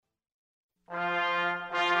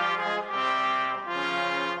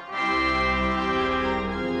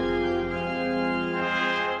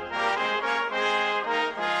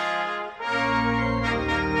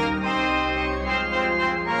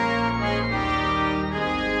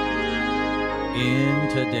In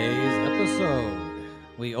today's episode,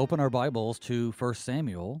 we open our Bibles to 1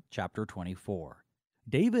 Samuel chapter 24.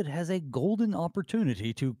 David has a golden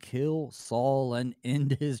opportunity to kill Saul and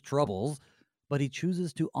end his troubles, but he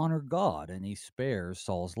chooses to honor God and he spares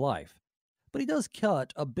Saul's life. But he does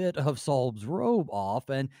cut a bit of Saul's robe off,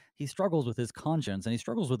 and he struggles with his conscience, and he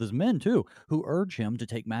struggles with his men too, who urge him to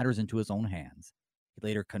take matters into his own hands. He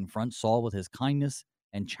later confronts Saul with his kindness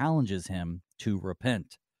and challenges him to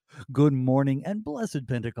repent. Good morning and blessed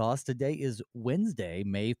Pentecost. Today is Wednesday,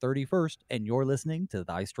 May 31st, and you're listening to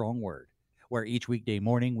Thy Strong Word, where each weekday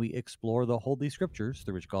morning we explore the Holy Scriptures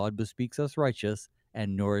through which God bespeaks us righteous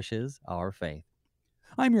and nourishes our faith.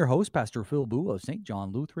 I'm your host, Pastor Phil Booe of St.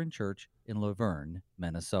 John Lutheran Church in Laverne,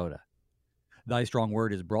 Minnesota. Thy Strong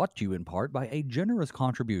Word is brought to you in part by a generous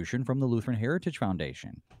contribution from the Lutheran Heritage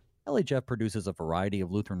Foundation. LHF produces a variety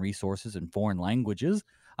of Lutheran resources in foreign languages.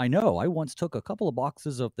 I know, I once took a couple of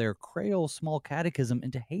boxes of their Creole Small Catechism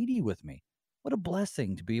into Haiti with me. What a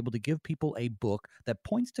blessing to be able to give people a book that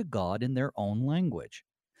points to God in their own language.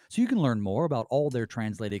 So you can learn more about all their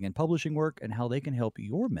translating and publishing work and how they can help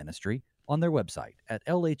your ministry on their website at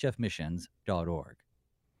lhfmissions.org.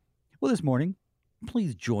 Well, this morning,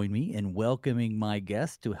 please join me in welcoming my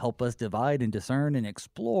guest to help us divide and discern and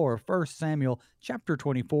explore 1 Samuel chapter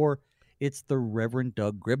 24. It's the Reverend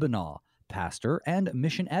Doug Griebenaw, pastor and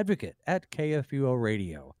mission advocate at KFUO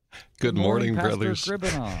Radio. Good morning, Pastor brothers.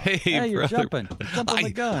 Griebenaw. Hey, you're brother. jumping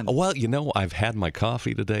the gun. Well, you know, I've had my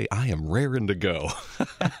coffee today. I am raring to go.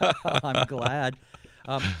 I'm glad.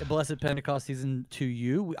 Blessed Pentecost season to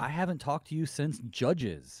you. I haven't talked to you since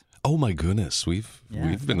Judges. Oh my goodness, we've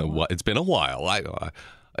been a while. It's been a while.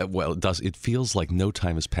 It feels like no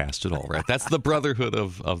time has passed at all, right? That's the brotherhood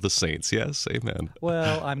of the saints. Yes, amen.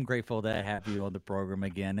 Well, I'm grateful to have you on the program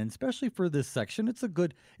again, and especially for this section. It's a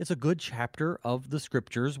good chapter of the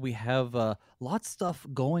Scriptures. We have lots of stuff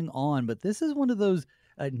going on, but this is one of those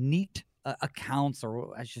neat accounts,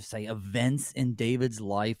 or I should say events in David's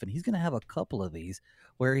life, and he's going to have a couple of these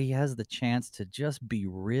where he has the chance to just be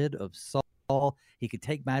rid of Saul. He could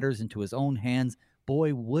take matters into his own hands.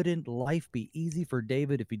 Boy, wouldn't life be easy for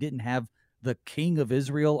David if he didn't have the king of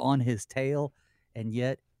Israel on his tail. And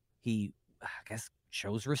yet he, I guess,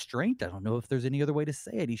 shows restraint. I don't know if there's any other way to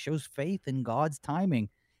say it. He shows faith in God's timing,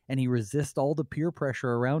 and he resists all the peer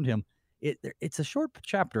pressure around him. It's a short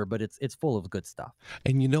chapter, but it's full of good stuff.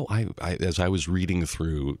 And you know, I as I was reading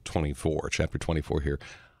through chapter 24 here,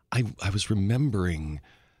 I was remembering,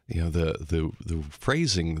 you know, the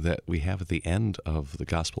phrasing that we have at the end of the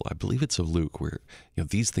gospel. I believe it's of Luke, where, you know,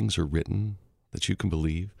 these things are written that you can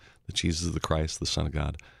believe that Jesus is the Christ, the Son of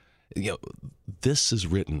God. You know, this is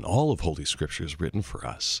written. All of Holy Scripture is written for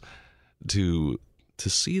us to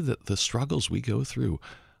see that the struggles we go through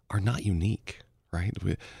are not unique. Right?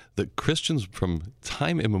 The Christians from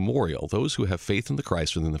time immemorial, those who have faith in the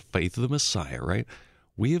Christ and in the faith of the Messiah, right?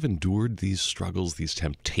 We have endured these struggles, these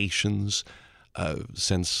temptations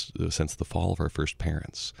since the fall of our first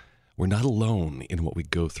parents. We're not alone in what we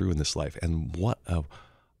go through in this life. And what a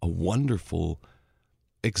wonderful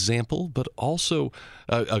example, but also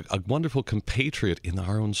a wonderful compatriot in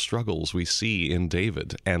our own struggles we see in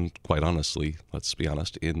David, and quite honestly, let's be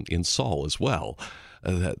honest, in Saul as well.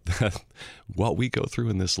 That what we go through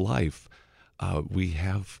in this life, we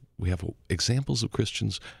have examples of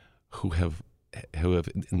Christians who have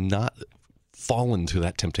not fallen to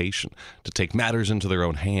that temptation to take matters into their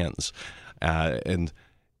own hands, and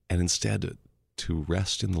instead to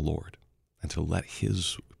rest in the Lord and to let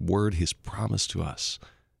His word, His promise to us,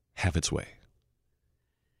 have its way.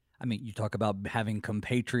 I mean, you talk about having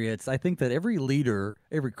compatriots. I think that every leader,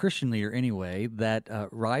 every Christian leader anyway, that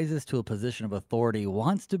rises to a position of authority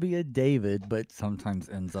wants to be a David, but sometimes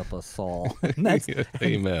ends up a Saul.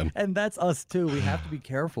 Amen. And that's us too. We have to be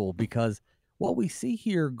careful, because what we see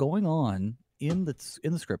here going on in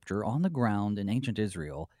the Scripture, on the ground in ancient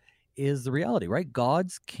Israel, is the reality, right?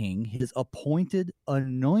 God's king, his appointed,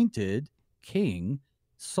 anointed king,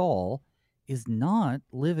 Saul, is not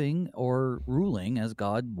living or ruling as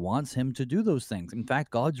God wants him to do those things. In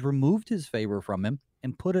fact, God's removed his favor from him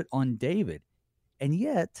and put it on David. And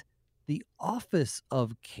yet, the office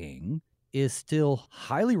of king is still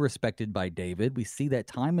highly respected by David. We see that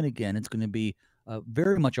time and again. It's going to be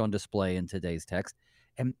very much on display in today's text.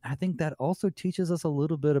 And I think that also teaches us a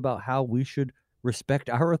little bit about how we should respect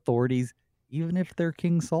our authorities, even if they're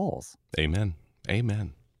King Saul's. Amen.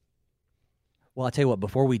 Amen. Well, I'll tell you what,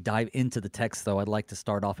 before we dive into the text, though, I'd like to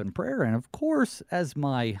start off in prayer. And of course, as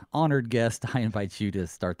my honored guest, I invite you to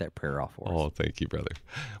start that prayer off for us. Oh, thank you, brother.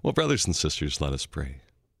 Well, brothers and sisters, let us pray.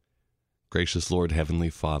 Gracious Lord, Heavenly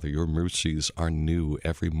Father, your mercies are new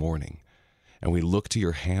every morning. And we look to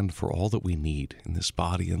your hand for all that we need in this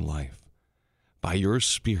body and life. By your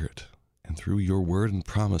Spirit and through your word and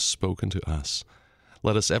promise spoken to us,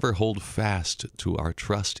 let us ever hold fast to our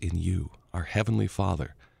trust in you, our Heavenly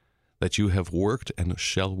Father, that you have worked and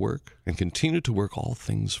shall work and continue to work all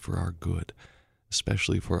things for our good,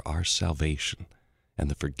 especially for our salvation and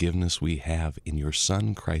the forgiveness we have in your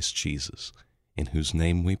Son, Christ Jesus, in whose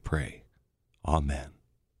name we pray. Amen.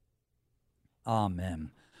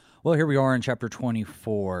 Amen. Well, here we are in chapter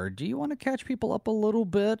 24. Do you want to catch people up a little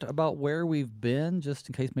bit about where we've been, just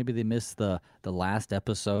in case maybe they missed the last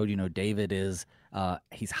episode? You know, David is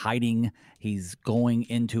he's hiding. He's going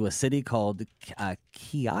into a city called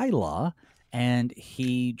Keilah, and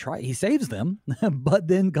he saves them, but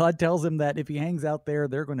then God tells him that if he hangs out there,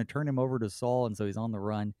 they're going to turn him over to Saul, and so he's on the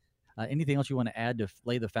run. Anything else you want to add to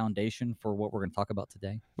lay the foundation for what we're going to talk about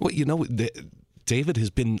today? Well, you know, David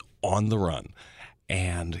has been on the run.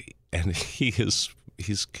 And he's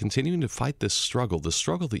continuing to fight the struggle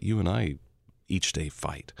that you and I each day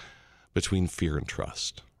fight between fear and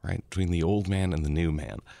trust, right? Between the old man and the new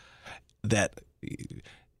man. That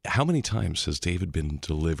how many times has David been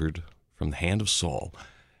delivered from the hand of Saul,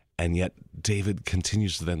 and yet David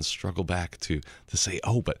continues to then struggle back to say,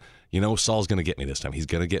 oh, but you know, Saul's going to get me this time. He's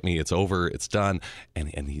going to get me. It's over. It's done.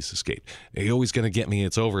 And he's escaped. He's always going to get me.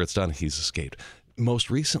 It's over. It's done. He's escaped.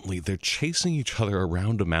 Most recently, they're chasing each other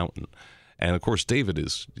around a mountain. And of course, David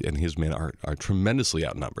and his men are tremendously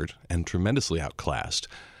outnumbered and tremendously outclassed.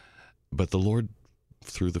 But the Lord,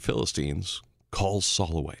 through the Philistines, calls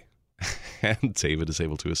Saul away. And David is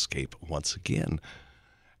able to escape once again.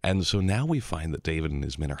 And so now we find that David and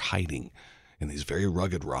his men are hiding in these very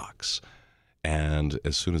rugged rocks. And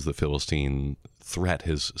as soon as the Philistine threat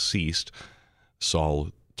has ceased, Saul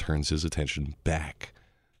turns his attention back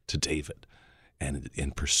to David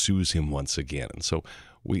and pursues him once again. And so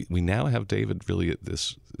we now have David really at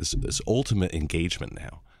this ultimate engagement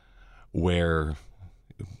now, where,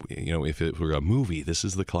 you know, if it were a movie, this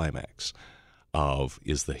is the climax of,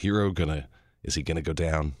 is the hero is he gonna go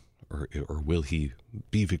down, or will he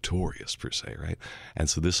be victorious, per se, right? And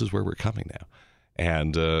so this is where we're coming now.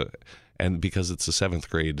 And because it's a 7th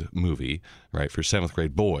grade movie, right, for 7th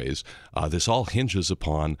grade boys, this all hinges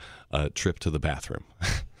upon a trip to the bathroom.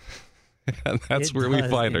 And that's where we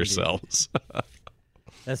find ourselves.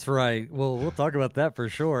 That's right. Well, we'll talk about that for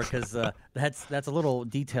sure, because that's a little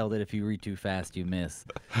detail that if you read too fast, you miss.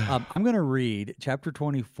 I'm going to read chapter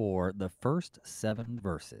 24, the first 7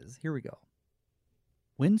 verses. Here we go.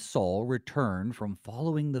 When Saul returned from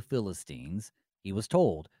following the Philistines, he was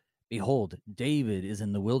told, "Behold, David is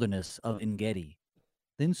in the wilderness of En-gedi."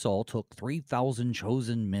 Then Saul took 3,000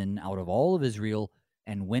 chosen men out of all of Israel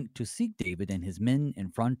and went to seek David and his men in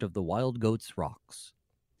front of the wild goats' rocks.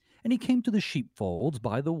 And he came to the sheepfolds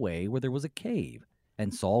by the way where there was a cave,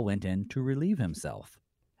 and Saul went in to relieve himself.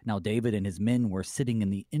 Now David and his men were sitting in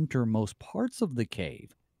the innermost parts of the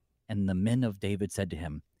cave. And the men of David said to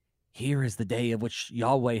him, "Here is the day of which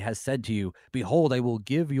Yahweh has said to you, Behold, I will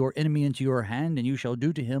give your enemy into your hand, and you shall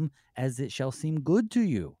do to him as it shall seem good to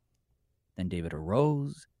you." Then David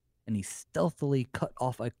arose, and he stealthily cut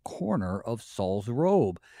off a corner of Saul's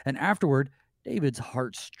robe. And afterward, David's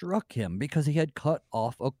heart struck him because he had cut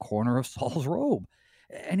off a corner of Saul's robe.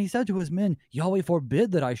 And he said to his men, "Yahweh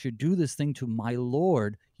forbid that I should do this thing to my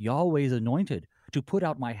Lord, Yahweh's anointed, to put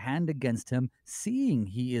out my hand against him, seeing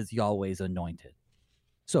he is Yahweh's anointed."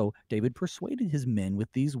 So David persuaded his men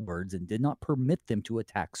with these words and did not permit them to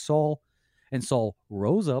attack Saul. And Saul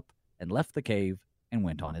rose up and left the cave and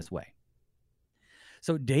went on his way.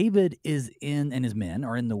 So David and his men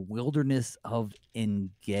are in the wilderness of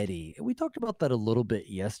En-gedi. We talked about that a little bit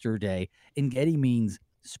yesterday. En-gedi means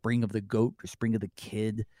spring of the goat or spring of the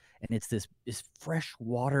kid. And it's this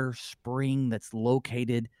freshwater spring that's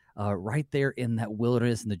located right there in that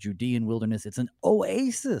wilderness, in the Judean wilderness. It's an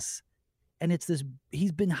oasis. And it's this,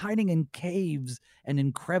 he's been hiding in caves and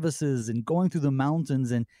in crevices and going through the mountains.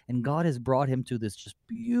 And God has brought him to this just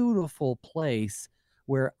beautiful place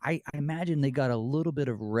where I imagine they got a little bit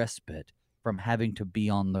of respite from having to be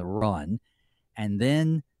on the run. And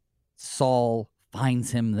then Saul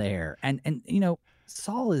finds him there. And you know,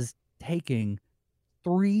 Saul is taking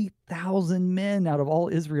 3,000 men out of all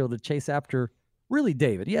Israel to chase after really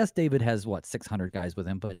David. Yes, David has 600 guys with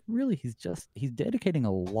him, but really he's dedicating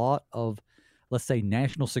a lot of, let's say,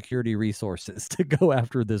 national security resources to go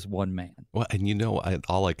after this one man. Well, and you know,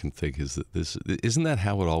 all I can think is that isn't that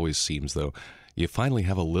how it always seems, though? You finally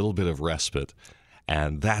have a little bit of respite,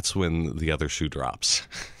 and that's when the other shoe drops.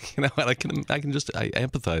 You know, and I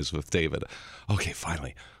empathize with David. Okay,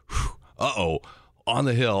 finally. Uh-oh, on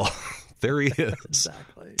the hill. There he is.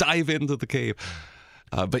 Exactly. Dive into the cave.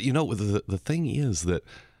 But the thing is that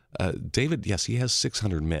David, yes, he has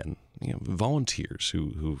 600 men, volunteers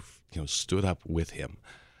who've stood up with him.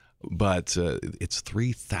 But it's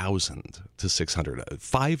 3,000 to 600,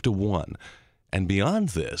 5 to 1. And beyond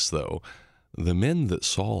this, though, the men that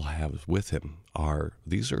Saul has with him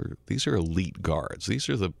these are elite guards. These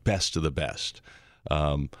are the best of the best.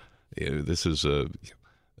 This is a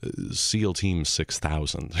SEAL Team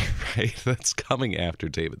 6,000, right? That's coming after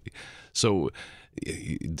David. So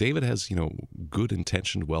David has, good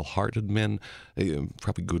intentioned, well-hearted men,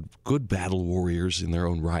 probably good battle warriors in their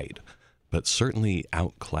own right, but certainly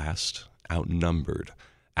outclassed, outnumbered,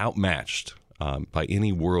 outmatched by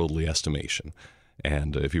any worldly estimation.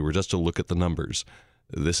 And if you were just to look at the numbers,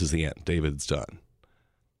 this is the end. David's done.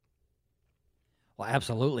 Well,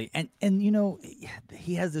 absolutely. And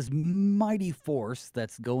he has this mighty force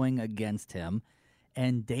that's going against him.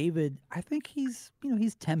 And David, I think he's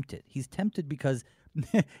tempted. He's tempted because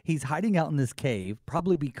he's hiding out in this cave,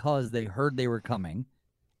 probably because they heard they were coming.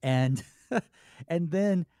 And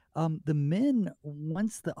then the men,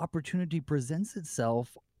 once the opportunity presents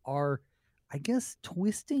itself, are, I guess,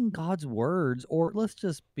 twisting God's words, or let's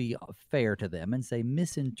just be fair to them and say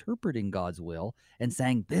misinterpreting God's will and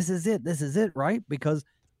saying, this is it, right? Because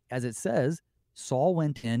as it says, Saul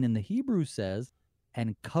went in, and the Hebrew says,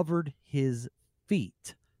 and covered his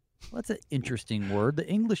feet. Well, that's an interesting word. The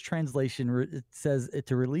English translation it says it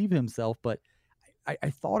to relieve himself, but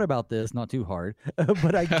I thought about this, not too hard,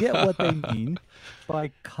 but I get what they mean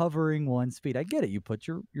by covering one's feet. I get it. You put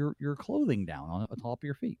your clothing down on top of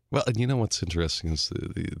your feet. Well, and what's interesting is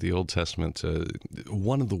the Old Testament,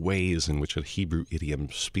 one of the ways in which a Hebrew idiom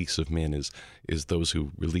speaks of men is those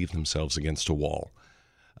who relieve themselves against a wall,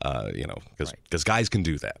 because guys can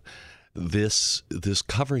do that. This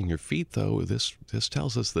covering your feet, though, this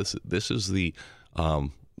tells us this is the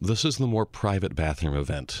more private bathroom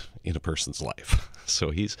event in a person's life.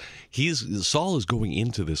 So Saul is going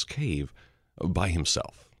into this cave by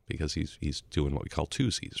himself because he's doing what we call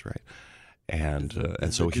twosies, right?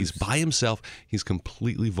 And so he's by himself. He's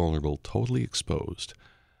completely vulnerable, totally exposed.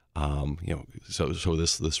 So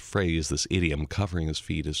this phrase, this idiom, covering his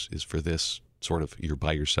feet, is for this sort of, you're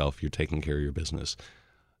by yourself, you're taking care of your business,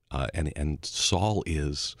 and Saul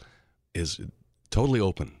is totally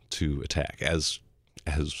open to attack, as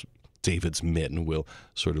David's men will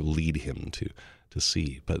sort of lead him to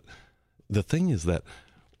see. But the thing is that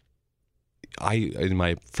in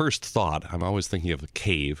my first thought, I'm always thinking of a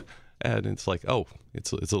cave, and it's like, oh,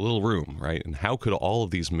 it's a little room, right? And how could all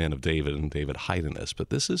of these men of David hide in this? But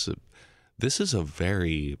this is a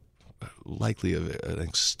very likely an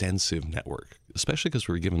extensive network, especially because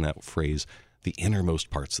we're given that phrase, the innermost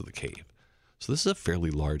parts of the cave. So this is a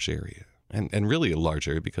fairly large area, and really a large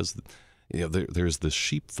area because there's this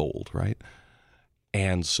sheepfold, right?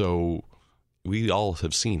 And so we all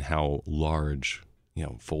have seen how large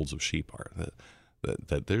folds of sheep are.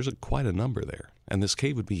 That there's quite a number there, and this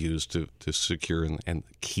cave would be used to secure and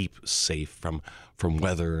keep safe from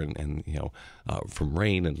weather and from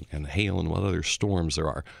rain and hail and what other storms there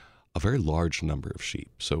are. A very large number of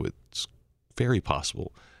sheep. So it's very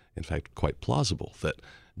possible, in fact, quite plausible, that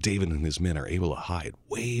David and his men are able to hide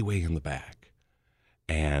way, way in the back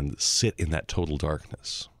and sit in that total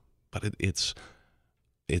darkness. But it's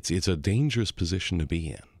a dangerous position to be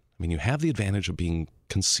in. I mean, you have the advantage of being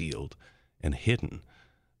concealed and hidden,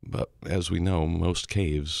 but as we know, most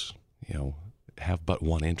caves, have but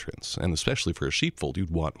one entrance, and especially for a sheepfold,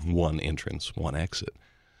 you'd want one entrance, one exit.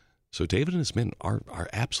 So David and his men are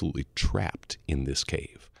absolutely trapped in this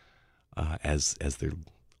cave, as they're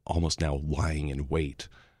almost now lying in wait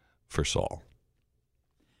for Saul.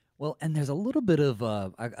 Well, and there's a little bit of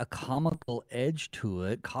a comical edge to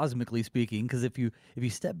it, cosmically speaking, because if you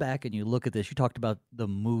step back and you look at this, you talked about the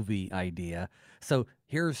movie idea. So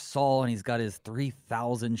here's Saul, and he's got his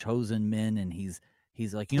 3,000 chosen men, and he's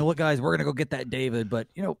like, you know what, guys, we're gonna go get that David, but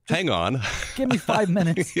hang on, give me 5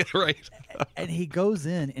 minutes. Yeah, right. And he goes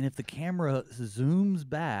in, and if the camera zooms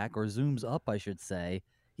back or zooms up, I should say,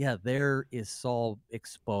 yeah, there is Saul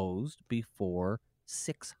exposed before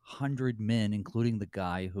 600 men, including the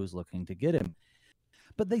guy who's looking to get him.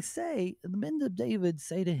 But they say, the men of David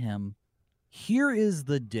say to him, "Here is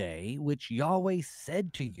the day which Yahweh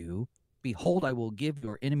said to you, behold, I will give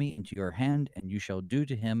your enemy into your hand, and you shall do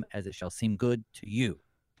to him as it shall seem good to you."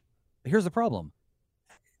 But here's the problem.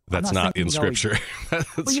 That's not in Scripture.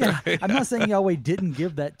 Right. I'm not saying Yahweh didn't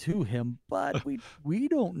give that to him, but we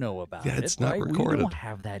don't know about it. It's not recorded. We don't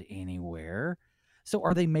have that anywhere. So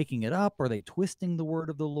are they making it up? Are they twisting the word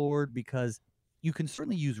of the Lord? Because you can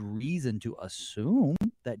certainly use reason to assume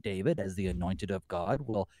that David, as the anointed of God,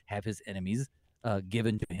 will have his enemies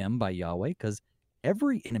given to him by Yahweh, because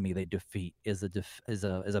every enemy they defeat is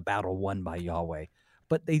a battle won by Yahweh.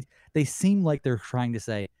 But they seem like they're trying to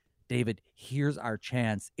say, David, here's our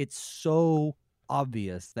chance. It's so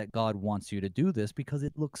obvious that God wants you to do this because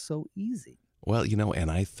it looks so easy. Well,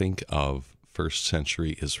 and I think of first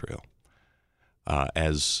century Israel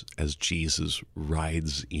as Jesus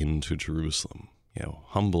rides into Jerusalem,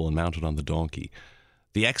 humble and mounted on the donkey.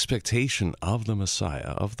 The expectation of the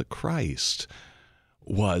Messiah, of the Christ,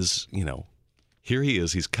 was, here he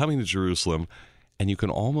is, he's coming to Jerusalem, and you can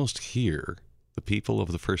almost hear the people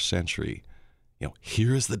of the first century,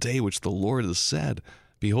 here is the day which the Lord has said,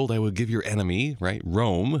 behold, I will give your enemy, right,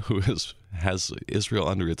 Rome, who has Israel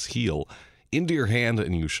under its heel, into your hand,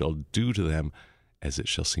 and you shall do to them as it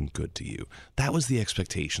shall seem good to you. That was the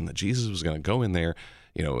expectation, that Jesus was going to go in there,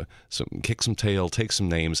 kick some tail, take some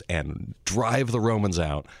names, and drive the Romans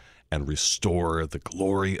out and restore the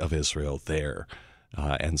glory of Israel there.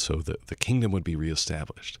 And so the kingdom would be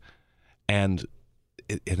reestablished. And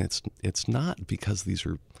it's not because these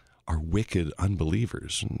are wicked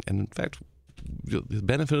unbelievers. And in fact, the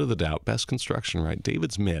benefit of the doubt, best construction, right?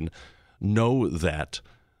 David's men know that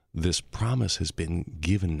this promise has been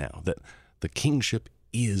given now, that the kingship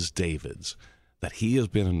is David's, that he has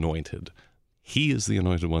been anointed. He is the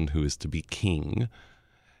anointed one who is to be king.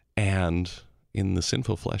 And in the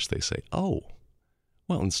sinful flesh, they say, oh,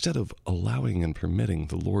 well, instead of allowing and permitting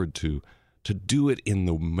the Lord to do it in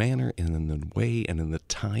the manner and in the way and in the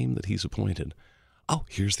time that he's appointed, oh,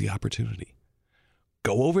 here's the opportunity.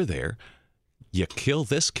 Go over there, you kill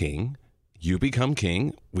this king, you become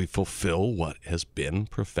king, we fulfill what has been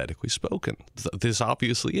prophetically spoken. This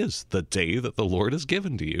obviously is the day that the Lord has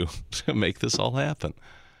given to you to make this all happen.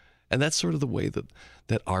 And that's sort of the way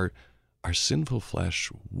that our sinful flesh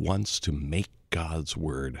wants to make God's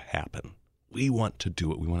word happen. We want to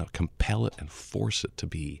do it. We want to compel it and force it to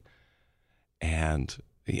be. And,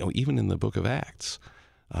 even in the book of Acts,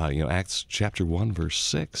 Acts chapter 1, verse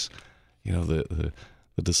 6, the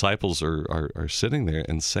disciples are sitting there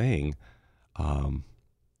and saying,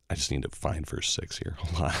 I just need to find verse 6 here.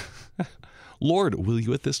 Hold on. Lord, will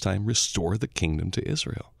you at this time restore the kingdom to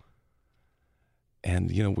Israel?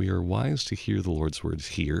 And, we are wise to hear the Lord's words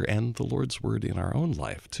here and the Lord's word in our own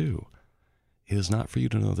life, too. It is not for you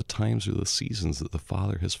to know the times or the seasons that the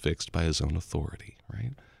Father has fixed by his own authority,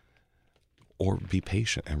 right? Or be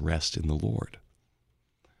patient and rest in the Lord.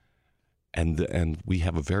 And we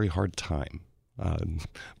have a very hard time,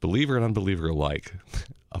 believer and unbeliever alike,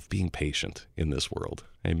 of being patient in this world.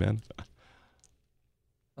 Amen?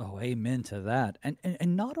 Oh, amen to that.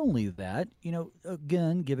 And not only that,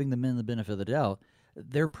 again, giving the men the benefit of the doubt,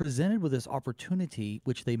 they're presented with this opportunity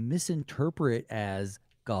which they misinterpret as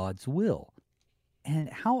God's will. And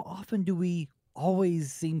how often do we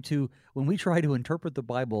always seem to, when we try to interpret the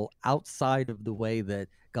Bible outside of the way that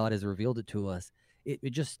God has revealed it to us,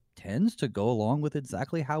 it just tends to go along with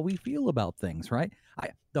exactly how we feel about things, right?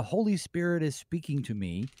 The Holy Spirit is speaking to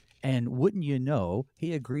me, and wouldn't you know,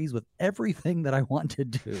 he agrees with everything that I want to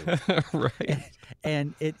do. Right.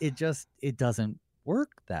 And it doesn't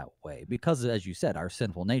work that way because, as you said, our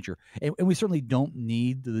sinful nature. And we certainly don't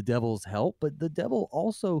need the devil's help, but the devil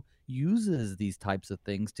also uses these types of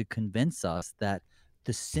things to convince us that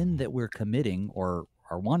the sin that we're committing or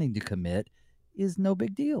are wanting to commit is no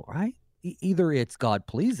big deal, right? Either it's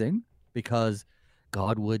God-pleasing because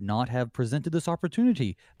God would not have presented this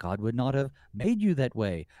opportunity. God would not have made you that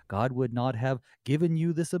way. God would not have given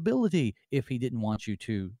you this ability if he didn't want you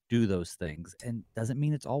to do those things. And doesn't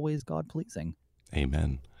mean it's always God-pleasing.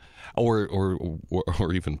 Amen.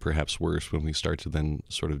 Or even perhaps worse, when we start to then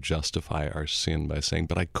sort of justify our sin by saying,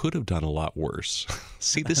 but I could have done a lot worse.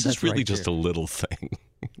 See, this is really just a little thing.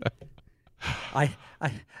 I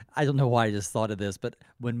don't know why I just thought of this, but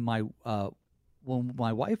when my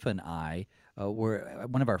wife and I were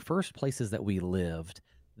one of our first places that we lived,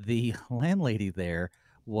 the landlady there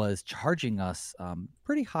was charging us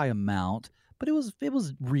pretty high amount, but it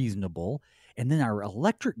was reasonable. And then our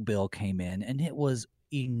electric bill came in, and it was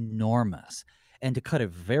enormous. And to cut a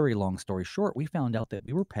very long story short, we found out that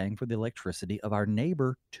we were paying for the electricity of our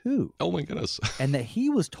neighbor too. Oh my goodness. And that he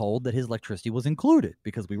was told that his electricity was included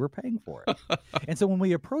because we were paying for it. And so when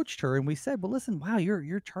we approached her and we said, well, listen, wow,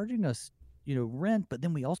 you're charging us, rent, but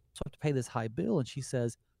then we also have to pay this high bill. And she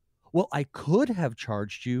says, well, I could have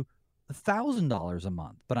charged you $1,000 a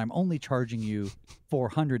month, but I'm only charging you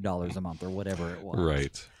 $400 a month or whatever it was.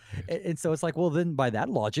 Right. And so it's like, well, then by that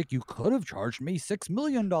logic, you could have charged me $6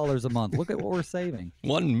 million a month. Look at what we're saving.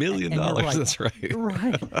 $1 million. And you're right. That's right.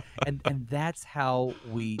 Right. And that's how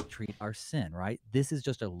we treat our sin, right? This is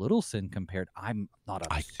just a little sin compared. I'm not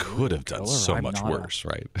a I serial could have done killer. so I'm much not worse,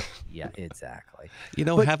 right? Yeah, exactly.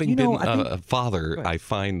 But, having been I think, a father, I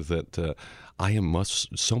find that I am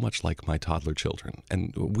so much like my toddler children.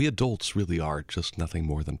 And we adults really are just nothing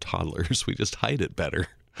more than toddlers. We just hide it better.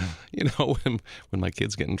 When my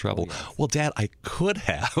kids get in trouble. Oh, yes. Well, Dad, I could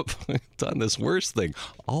have done this worse thing.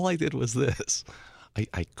 All I did was this.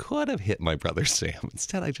 I could have hit my brother Sam.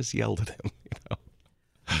 Instead, I just yelled at him.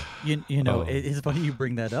 It's funny you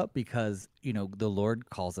bring that up because, the Lord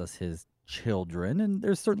calls us his children, and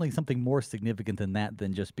there's certainly something more significant than that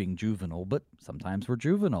than just being juvenile, but sometimes we're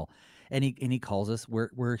juvenile. And he calls us,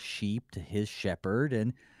 we're sheep to his shepherd.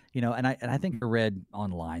 And and I think I read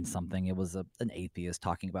online something. It was an atheist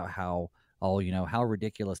talking about how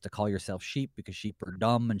ridiculous to call yourself sheep because sheep are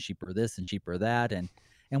dumb and sheep are this and sheep are that. And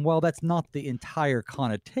while that's not the entire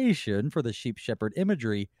connotation for the sheep shepherd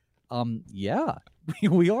imagery, we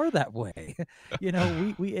are that way.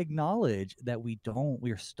 We acknowledge that we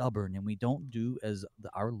are stubborn and we don't do as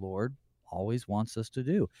our Lord always wants us to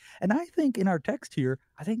do. And I think in our text here,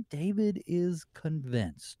 David is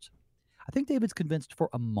convinced. I think David's convinced for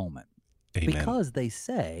a moment. Amen. Because they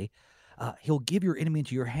say, he'll give your enemy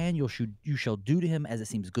into your hand. You shall do to him as it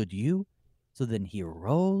seems good to you. So then he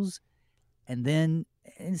arose. And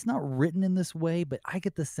it's not written in this way, but I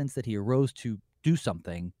get the sense that he arose to do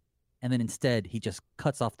something. And then instead, he just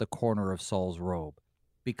cuts off the corner of Saul's robe.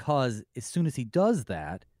 Because as soon as he does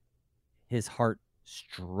that, his heart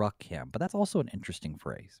struck him. But that's also an interesting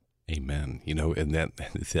phrase. Amen. And that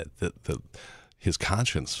his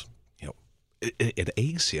conscience, it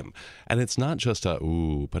aches him. And it's not just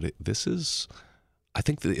this is, I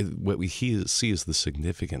think that what we see is the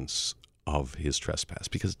significance of his trespass.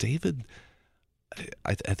 Because David,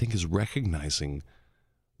 I think, is recognizing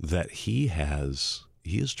that he has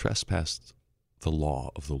trespassed the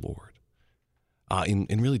law of the Lord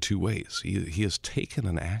in really two ways. He has taken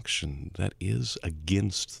an action that is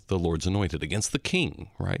against the Lord's anointed, against the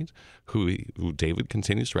king, right? Who David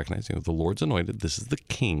continues to recognize. The Lord's anointed. This is the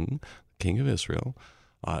king of Israel,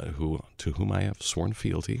 to whom I have sworn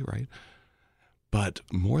fealty, right? But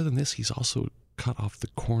more than this, he's also cut off the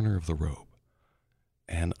corner of the robe.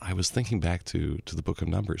 And I was thinking back to the book of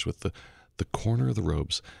Numbers with the corner of the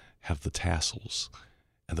robes have the tassels.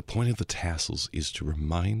 And the point of the tassels is to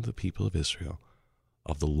remind the people of Israel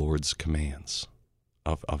of the Lord's commands,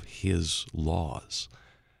 of his laws.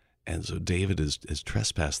 And so David has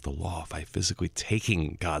trespassed the law by physically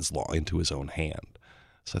taking God's law into his own hand.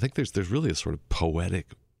 So I think there's really a sort of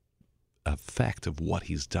poetic effect of what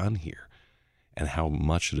he's done here and how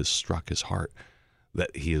much it has struck his heart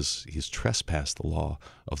that he's trespassed the law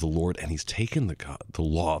of the Lord, and he's taken the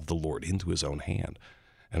law of the Lord into his own hand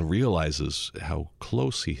and realizes how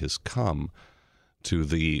close he has come to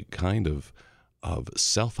the kind of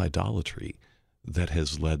self-idolatry that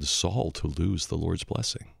has led Saul to lose the Lord's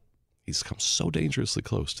blessing. He's come so dangerously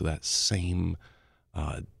close to that same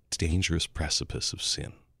dangerous precipice of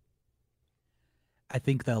sin. I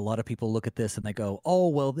think that a lot of people look at this and they go, oh,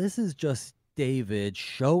 well, this is just David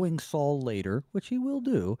showing Saul later, which he will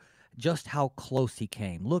do, just how close he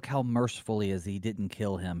came. Look how merciful he is. He didn't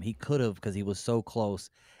kill him. He could have because he was so close.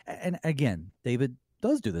 And again, David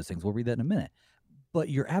does do those things. We'll read that in a minute. But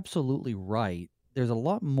you're absolutely right. There's a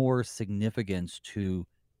lot more significance to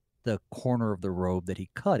the corner of the robe that he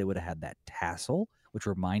cut. It would have had that tassel, which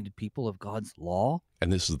reminded people of God's law.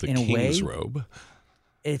 And this is the king's robe.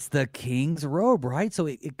 It's the king's robe, right? So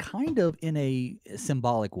it kind of, in a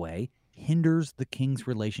symbolic way, hinders the king's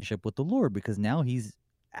relationship with the Lord because now he's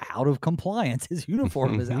out of compliance. His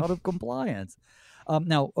uniform is out of compliance.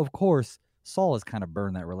 Now, of course, Saul has kind of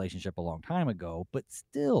burned that relationship a long time ago, but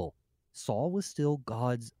still, Saul was still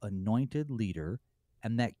God's anointed leader,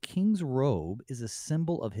 and that king's robe is a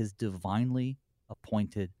symbol of his divinely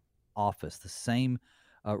appointed office, the same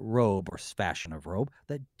robe or fashion of robe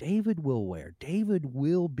that David will wear. David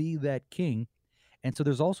will be that king. And so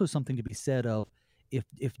there's also something to be said of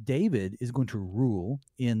if David is going to rule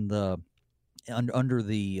in under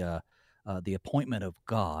the appointment of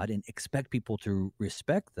God and expect people to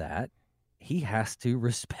respect that, he has to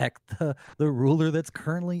respect the ruler that's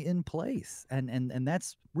currently in place. And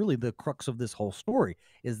that's really the crux of this whole story,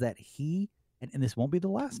 is that he, and this won't be the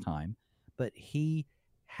last time, but he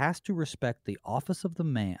has to respect the office of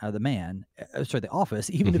the office,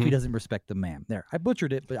 even if he doesn't respect the man. There, I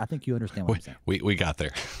butchered it, but I think you understand what I'm saying. We got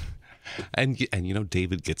there. And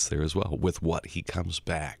David gets there as well with what he comes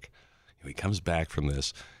back. He comes back from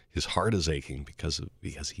this. His heart is aching because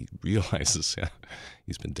he realizes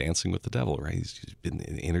he's been dancing with the devil, right? He's been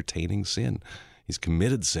entertaining sin. He's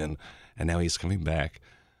committed sin, and now he's coming back,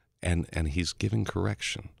 and he's giving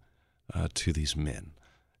correction to these men.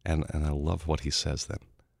 And I love what he says then.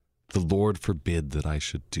 The Lord forbid that I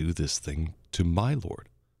should do this thing to my Lord,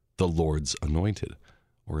 the Lord's anointed,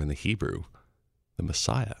 or in the Hebrew, the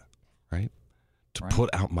Messiah, right? To put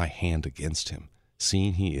out my hand against him,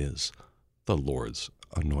 seeing he is the Lord's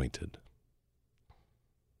anointed.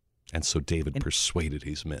 And so David persuaded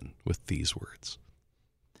his men with these words.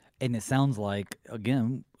 And it sounds like,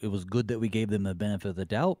 again, it was good that we gave them the benefit of the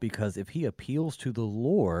doubt, because if he appeals to the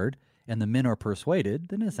Lord and the men are persuaded,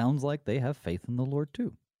 then it sounds like they have faith in the Lord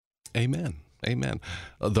too. Amen. Amen.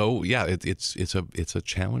 Though, yeah, it's a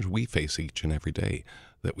challenge we face each and every day,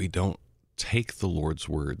 that we don't take the Lord's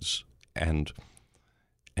words and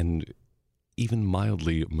even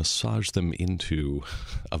mildly massage them into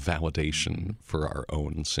a validation for our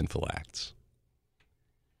own sinful acts.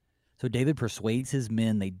 So David persuades his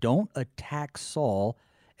men. They don't attack Saul,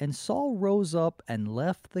 and Saul rose up and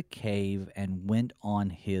left the cave and went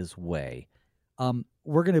on his way.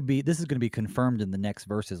 This is going to be confirmed in the next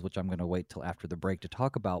verses, which I'm going to wait till after the break to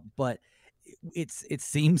talk about. But it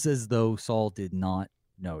seems as though Saul did not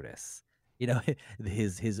notice.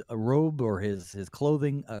 His robe or his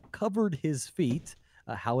clothing covered his feet.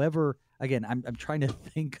 However, again, I'm trying to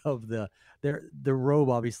think of the robe.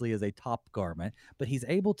 Obviously, is a top garment, but he's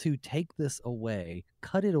able to take this away,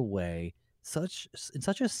 cut it away, in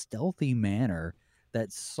such a stealthy manner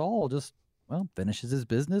that Saul just finishes his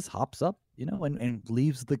business, hops up, and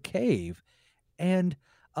leaves the cave. And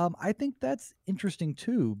I think that's interesting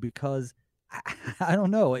too, because I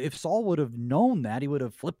don't know if Saul would have known that, he would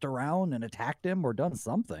have flipped around and attacked him or done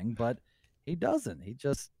something, but he doesn't. I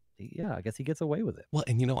guess he gets away with it. Well,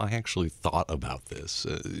 and I actually thought about this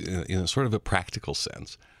in a sort of a practical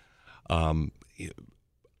sense,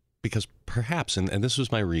 because perhaps, and this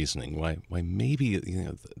was my reasoning, why maybe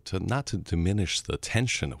not to diminish the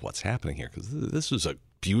tension of what's happening here, because this is a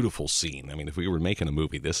beautiful scene. I mean, if we were making a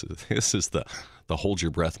movie, this is the hold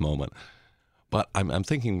your breath moment. But I'm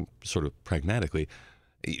thinking sort of pragmatically,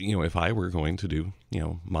 if I were going to do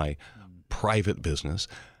my private business,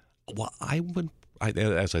 well, I would.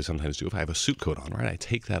 As I sometimes do, if I have a suit coat on, right, I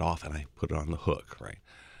take that off and I put it on the hook, right?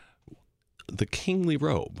 The kingly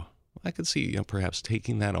robe, I could see, perhaps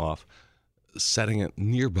taking that off, setting it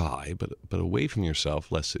nearby, but away from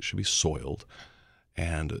yourself, lest it should be soiled.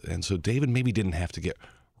 And so David maybe didn't have to get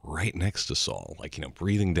right next to Saul, like,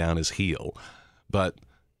 breathing down his heel, but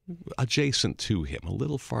adjacent to him, a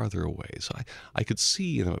little farther away. So I could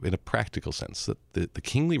see, in a practical sense, that the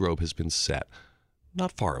kingly robe has been set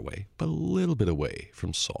not far away, but a little bit away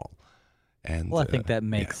from Saul. And I think that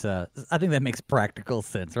makes practical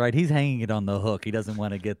sense, right? He's hanging it on the hook. He doesn't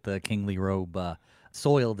want to get the kingly robe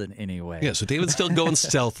soiled in any way. Yeah, so David's still going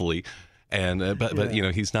stealthily, and but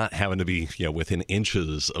he's not having to be within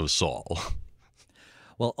inches of Saul.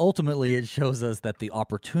 Well, ultimately, it shows us that the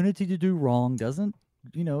opportunity to do wrong doesn't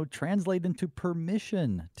translate into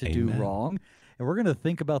permission to do wrong. And we're going to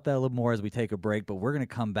think about that a little more as we take a break, but we're going to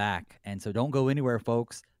come back. And so don't go anywhere,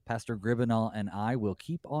 folks. Pastor Griebenaw and I will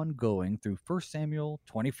keep on going through 1 Samuel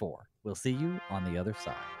 24. We'll see you on the other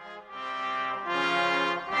side.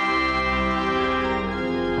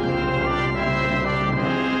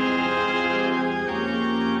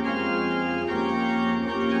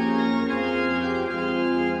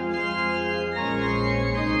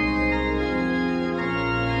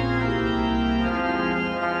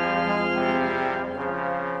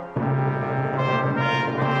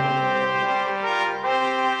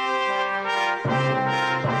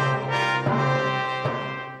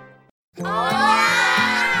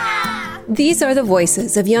 These are the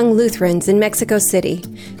voices of young Lutherans in Mexico City,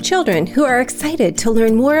 children who are excited to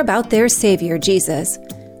learn more about their Savior, Jesus.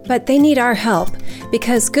 But they need our help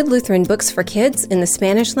because good Lutheran books for kids in the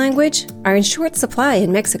Spanish language are in short supply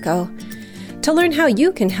in Mexico. To learn how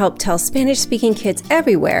you can help tell Spanish-speaking kids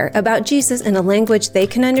everywhere about Jesus in a language they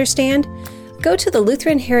can understand, go to the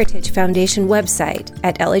Lutheran Heritage Foundation website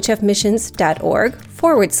at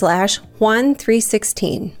lhfmissions.org/Juan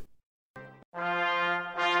 316.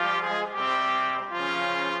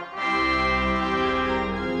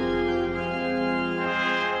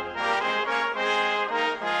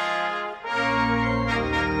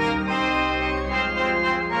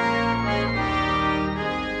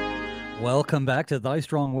 Welcome back to Thy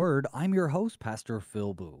Strong Word. I'm your host, Pastor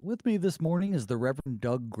Phil Booe. With me this morning is the Reverend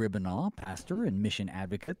Doug Griebenaw, pastor and mission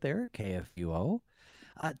advocate there at KFUO.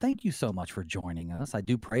 Thank you so much for joining us. I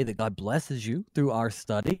do pray that God blesses you through our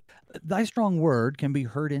study. Thy Strong Word can be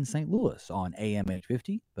heard in St. Louis on AM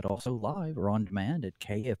 850, but also live or on demand at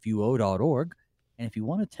KFUO.org. And if you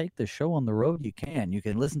want to take the show on the road, you can. You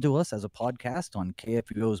can listen to us as a podcast on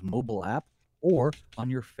KFUO's mobile app or on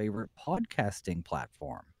your favorite podcasting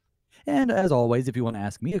platform. And as always, if you want to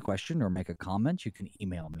ask me a question or make a comment, you can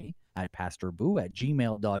email me at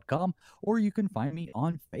pastorboo@gmail.com, or you can find me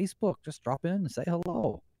on Facebook. Just drop in and say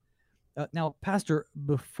hello. Now, Pastor,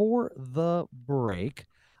 before the break,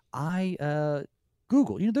 I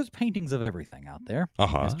Googled, there's paintings of everything out there in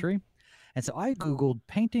history. And so I Googled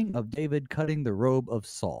painting of David cutting the robe of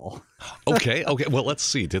Saul. Okay. Well, let's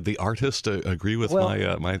see. Did the artist agree with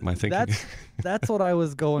my thinking? That's what I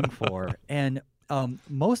was going for. And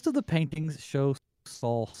most of the paintings show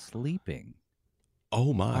Saul sleeping.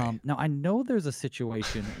 Oh my! Now I know there's a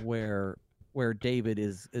situation where David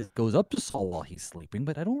goes up to Saul while he's sleeping,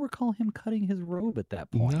 but I don't recall him cutting his robe at that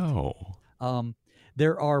point. No.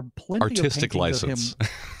 There are plenty artistic of license. Of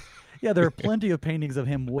him. Yeah, there are plenty of paintings of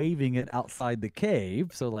him waving it outside the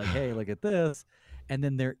cave. So like, hey, look at this. And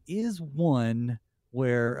then there is one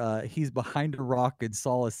where he's behind a rock and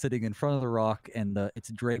Saul is sitting in front of the rock, and it's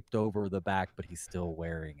draped over the back, but he's still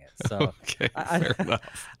wearing it. So okay, fair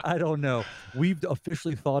enough. I don't know. We've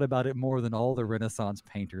officially thought about it more than all the Renaissance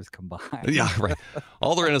painters combined. Yeah, right.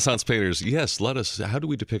 All the Renaissance painters. Yes, how do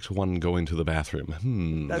we depict one going to the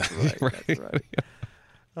bathroom? That's right. Right. That's right.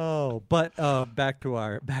 Oh, but back to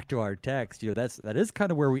our text. That is kind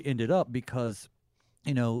of where we ended up, because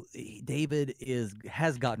David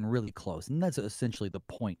has gotten really close, and that's essentially the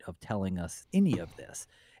point of telling us any of this,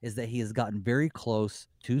 is that he has gotten very close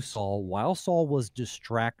to Saul. While Saul was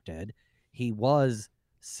distracted, he was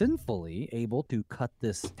sinfully able to cut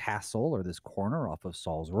this tassel or this corner off of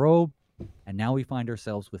Saul's robe, and now we find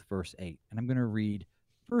ourselves with verse 8, and I'm going to read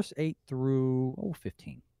verse 8 through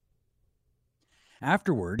 15.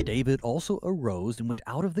 Afterward, David also arose and went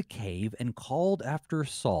out of the cave and called after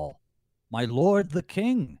Saul, "My lord the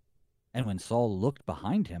king." And when Saul looked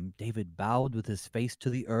behind him, David bowed with his face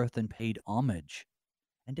to the earth and paid homage.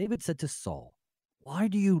 And David said to Saul, "Why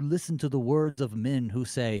do you listen to the words of men who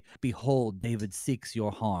say, 'Behold, David seeks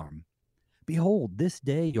your harm'? Behold, this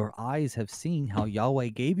day your eyes have seen how Yahweh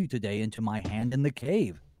gave you today into my hand in the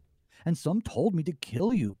cave. And some told me to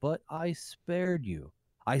kill you, but I spared you.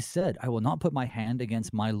 I said, I will not put my hand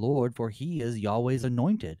against my Lord, for he is Yahweh's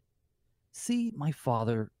anointed. See, my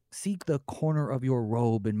father, seek the corner of your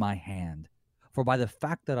robe in my hand. For by the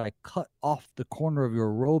fact that I cut off the corner of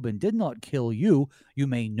your robe and did not kill you, you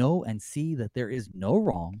may know and see that there is no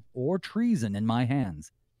wrong or treason in my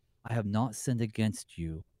hands. I have not sinned against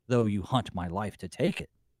you, though you hunt my life to take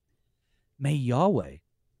it. May Yahweh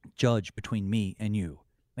judge between me and you.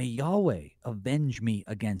 May Yahweh avenge me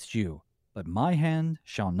against you. But my hand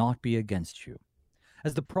shall not be against you.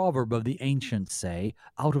 As the proverb of the ancients say,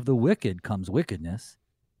 out of the wicked comes wickedness,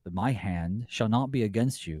 but my hand shall not be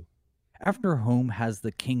against you. After whom has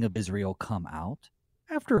the king of Israel come out?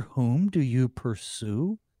 After whom do you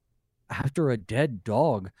pursue? After a dead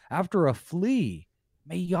dog, after a flea.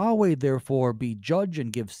 May Yahweh therefore be judge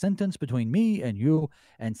and give sentence between me and you,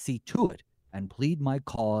 and see to it, and plead my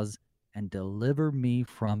cause, and deliver me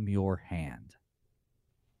from your hand.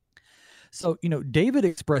 So, David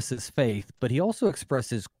expresses faith, but he also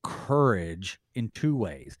expresses courage in two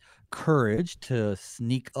ways. Courage to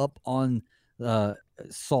sneak up on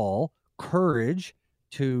Saul, courage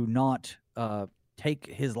to not take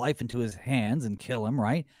his life into his hands and kill him,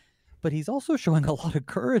 right? But he's also showing a lot of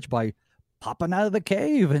courage by popping out of the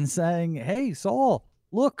cave and saying, "Hey, Saul,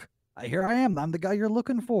 look, here I am. I'm the guy you're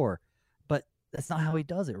looking for." But that's not how he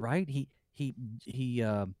does it, right? He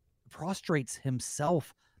prostrates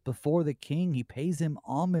himself before the king. He pays him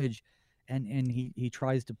homage, and he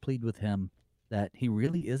tries to plead with him that he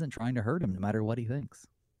really isn't trying to hurt him, no matter what he thinks.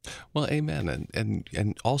 Well, amen,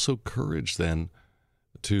 and also courage then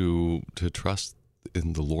to trust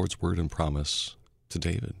in the Lord's word and promise to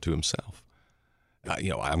David, to himself.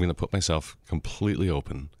 I'm going to put myself completely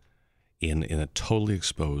open in a totally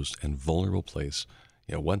exposed and vulnerable place.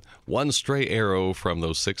 One stray arrow from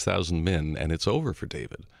those 6,000 men, and it's over for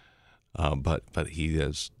David. But he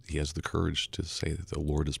has the courage to say that the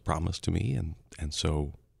Lord has promised to me, and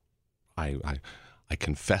so I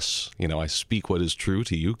confess, I speak what is true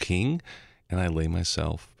to you, King, and I lay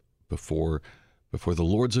myself before the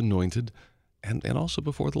Lord's anointed, and also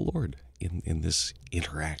before the Lord in this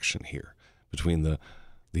interaction here between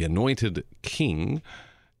the anointed king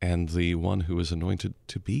and the one who is anointed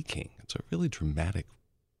to be king. It's a really dramatic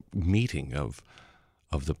meeting of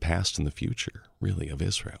the past and the future, really, of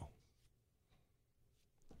Israel.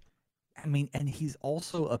 I mean, and he's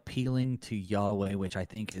also appealing to Yahweh, which I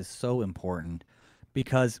think is so important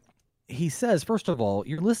because he says, first of all,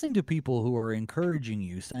 you're listening to people who are encouraging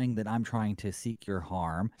you, saying that I'm trying to seek your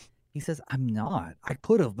harm. He says, I'm not. I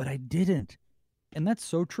could have, but I didn't. And that's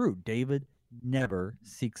so true. David never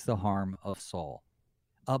seeks the harm of Saul.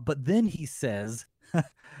 But then he says,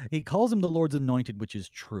 he calls him the Lord's anointed, which is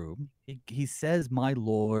true. He says, my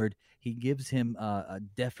Lord. He gives him a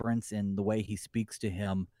deference in the way he speaks to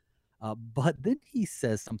him. But then he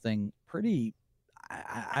says something pretty,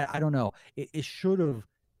 I don't know. It should have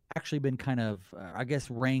actually been kind of, I guess,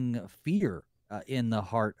 rang fear in the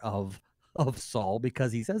heart of Saul,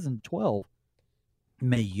 because he says in 12,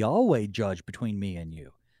 may Yahweh judge between me and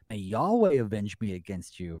you. May Yahweh avenge me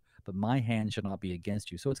against you, but my hand shall not be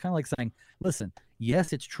against you. So it's kind of like saying, listen,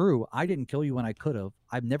 yes, it's true. I didn't kill you when I could have.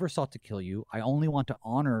 I've never sought to kill you. I only want to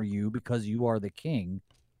honor you because you are the king.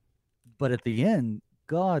 But at the end,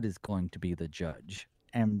 God is going to be the judge.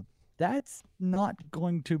 And that's not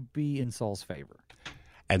going to be in Saul's favor.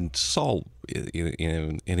 And Saul,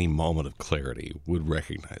 in any moment of clarity, would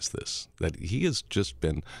recognize this, that he has just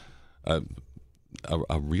been a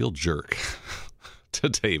real jerk to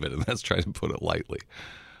David, and that's trying to put it lightly.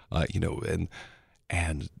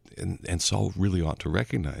 And Saul really ought to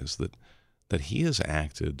recognize that he has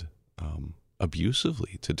acted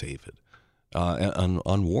abusively to David,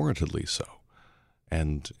 unwarrantedly so,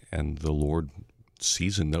 and the Lord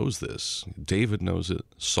sees and knows this. David knows it.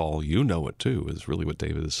 Saul, you know it too, is really what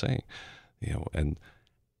David is saying.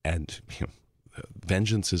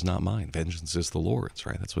 Vengeance is not mine. Vengeance is the Lord's,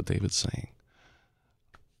 right? That's what David's saying.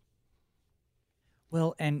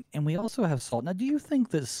 Well, and we also have Saul. Now, do you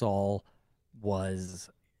think that Saul was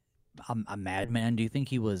a madman? Do you think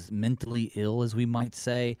he was mentally ill, as we might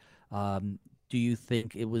say? Do you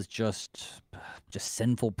think it was just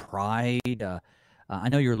sinful pride? I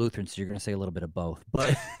know you're Lutheran, so you're going to say a little bit of both.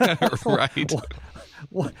 But right.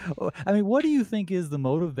 What do you think is the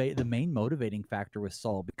main motivating factor with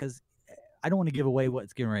Saul? Because I don't want to give away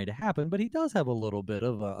what's getting ready to happen, but he does have a little bit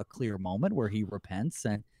of a clear moment where he repents,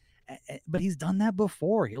 but he's done that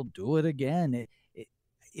before. He'll do it again.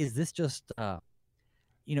 Is this just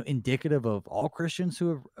indicative of all Christians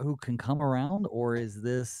who can come around, or is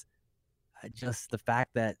this just the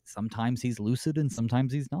fact that sometimes he's lucid and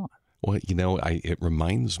sometimes he's not? Well, it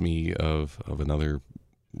reminds me of another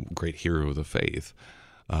great hero of the faith,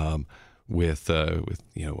 with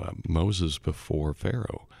Moses before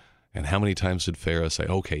Pharaoh. And how many times did Pharaoh say,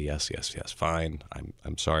 "Okay, yes, fine,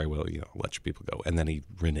 I'm sorry, well, let your people go," and then he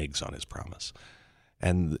reneges on his promise.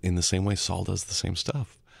 And in the same way, Saul does the same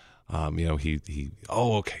stuff.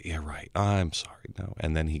 Okay, yeah, right, I'm sorry, no,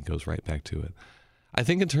 and then he goes right back to it. I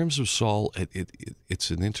think in terms of Saul, it's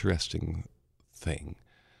an interesting thing,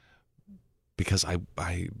 because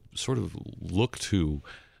I sort of look to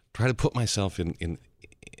try to put myself in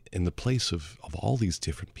the place of all these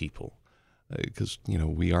different people, because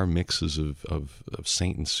we are mixes of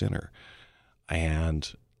saint and sinner,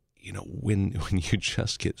 and when you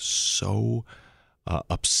just get so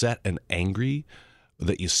upset and angry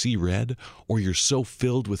that you see red, or you're so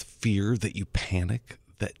filled with fear that you panic,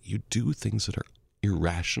 that you do things that are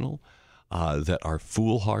irrational, that are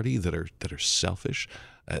foolhardy, that are selfish,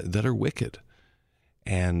 that are wicked.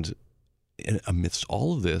 And amidst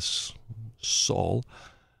all of this, Saul,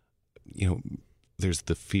 there's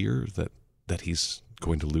the fear that he's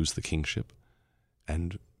going to lose the kingship.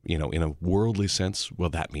 And, in a worldly sense, well,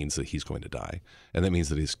 that means that he's going to die. And that means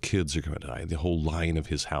that his kids are going to die. The whole line of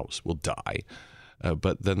his house will die.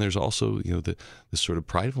 But then there's also, this sort of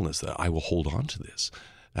pridefulness that I will hold on to this,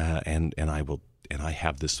 and I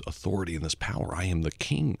have this authority and this power. I am the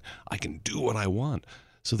king. I can do what I want.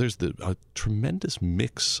 So there's a tremendous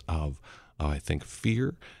mix of, I think,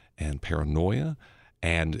 fear and paranoia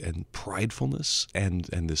and pridefulness and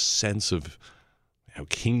this sense of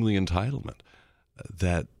kingly entitlement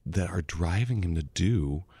that are driving him to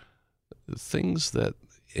do things that,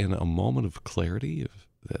 in a moment of clarity,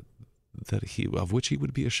 of which he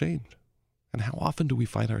would be ashamed. And how often do we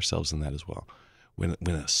find ourselves in that as well? When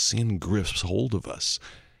a sin grips hold of us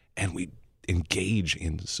and we engage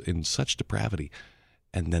in such depravity,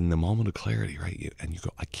 and then the moment of clarity, right? And you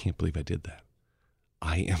go, I can't believe I did that.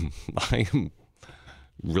 I am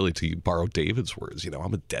really, to borrow David's words,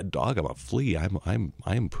 I'm a dead dog. I'm a flea. I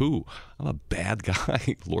am poo. I'm a bad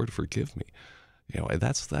guy. Lord, forgive me.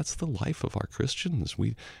 That's the life of our Christians.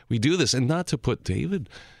 We do this, and not to put David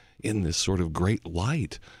in this sort of great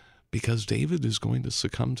light, because David is going to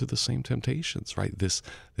succumb to the same temptations, right? This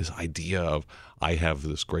idea of, I have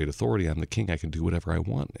this great authority. I'm the king. I can do whatever I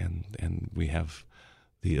want. And we have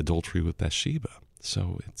the adultery with Bathsheba.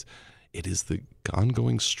 So It is the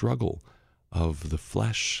ongoing struggle of the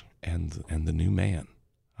flesh and the new man.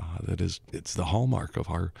 It's the hallmark of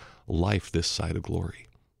our life this side of glory.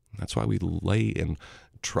 That's why we lay and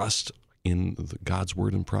trust in God's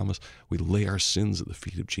word and promise. We lay our sins at the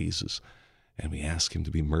feet of Jesus, and we ask him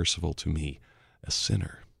to be merciful to me, a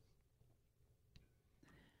sinner.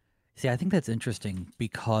 See, I think that's interesting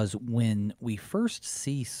because when we first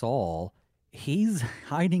see Saul, he's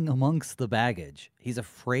hiding amongst the baggage. He's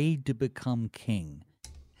afraid to become king.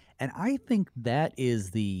 And I think that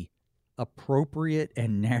is the appropriate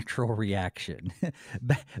and natural reaction.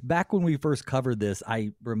 Back when we first covered this,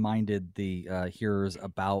 I reminded the hearers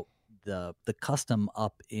about the custom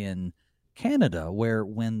up in Canada, where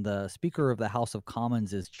when the Speaker of the House of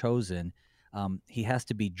Commons is chosen, he has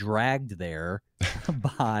to be dragged there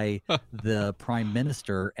by the Prime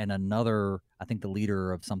Minister and another, I think the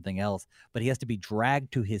leader of something else, but he has to be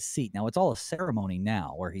dragged to his seat. Now, it's all a ceremony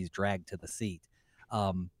now where he's dragged to the seat.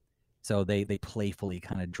 So they playfully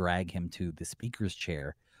kind of drag him to the speaker's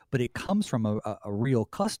chair. But it comes from a real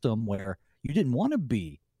custom where you didn't want to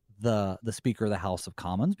be the Speaker of the House of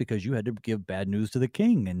Commons because you had to give bad news to the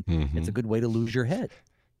king, and it's a good way to lose your head.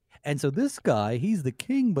 And so this guy, he's the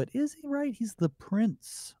king, but is he right? He's the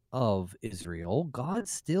prince of Israel. God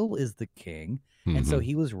still is the king. And so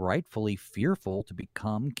he was rightfully fearful to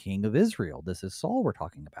become king of Israel. This is Saul we're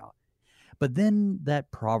talking about. But then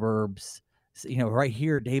that Proverbs, right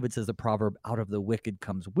here, David says the proverb, out of the wicked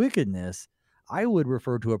comes wickedness. I would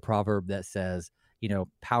refer to a proverb that says,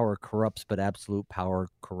 power corrupts, but absolute power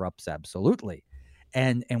corrupts absolutely.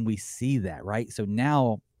 And we see that, right? So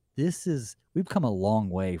now we've come a long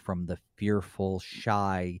way from the fearful,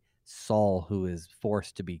 shy Saul who is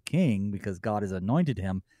forced to be king because God has anointed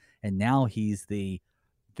him. And now he's the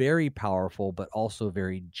very powerful, but also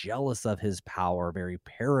very jealous of his power, very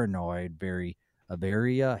paranoid, very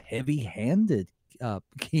heavy-handed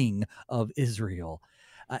king of Israel.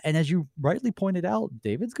 And as you rightly pointed out,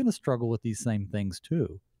 David's going to struggle with these same things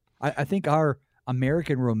too. I think our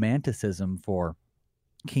American romanticism for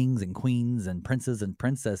kings and queens and princes and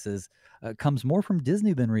princesses comes more from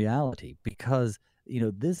Disney than reality, because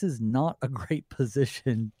this is not a great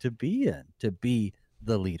position to be in, to be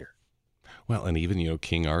the leader. Well, and even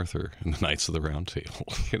King Arthur and the Knights of the Round Table,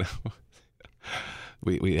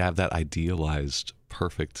 we have that idealized,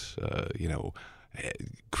 perfect,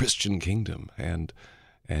 Christian kingdom, and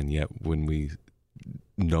yet when we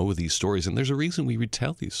know these stories, and there's a reason we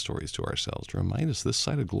retell these stories to ourselves to remind us this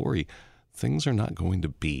side of glory, things are not going to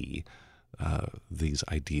be these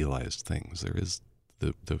idealized things. There is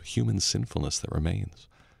the human sinfulness that remains.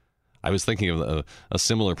 I was thinking of a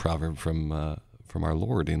similar proverb from our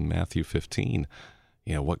Lord in Matthew 15.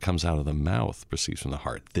 What comes out of the mouth proceeds from the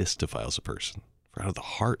heart. This defiles a person. For out of the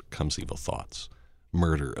heart comes evil thoughts,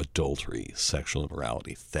 murder, adultery, sexual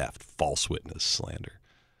immorality, theft, false witness, slander.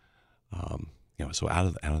 So out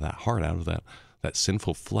of that heart, out of that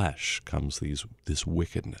sinful flesh comes this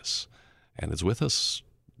wickedness. And it's with us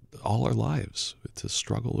all our lives. It's a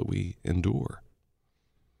struggle that we endure.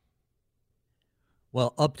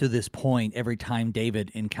 Well, up to this point, every time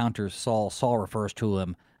David encounters Saul, Saul refers to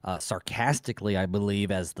him sarcastically, I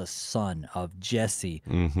believe, as the son of Jesse.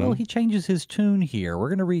 Well, he changes his tune here. We're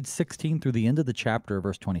going to read 16 through the end of the chapter,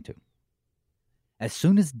 verse 22. As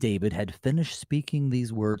soon as David had finished speaking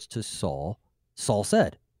these words to Saul, Saul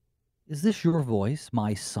said, "Is this your voice,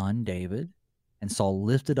 my son David?" And Saul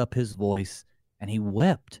lifted up his voice, and he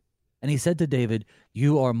wept. And he said to David,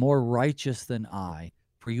 "You are more righteous than I,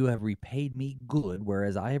 for you have repaid me good,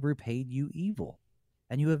 whereas I have repaid you evil.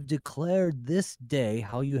 And you have declared this day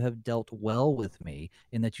how you have dealt well with me,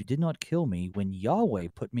 in that you did not kill me when Yahweh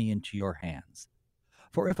put me into your hands.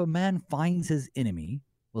 For if a man finds his enemy,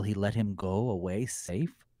 will he let him go away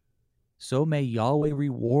safe? So may Yahweh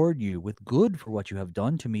reward you with good for what you have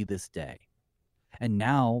done to me this day. And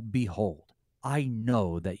now, behold, I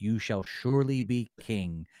know that you shall surely be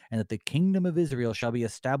king, and that the kingdom of Israel shall be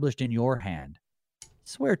established in your hand.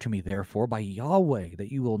 Swear to me, therefore, by Yahweh,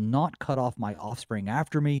 that you will not cut off my offspring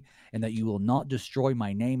after me, and that you will not destroy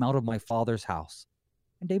my name out of my father's house."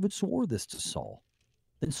 And David swore this to Saul.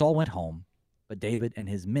 Then Saul went home, but David and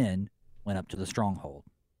his men went up to the stronghold.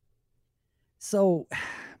 So,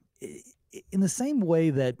 in the same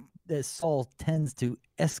way that Saul tends to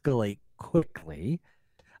escalate quickly,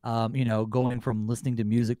 going from listening to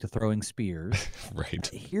music to throwing spears, right?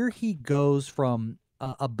 Here he goes from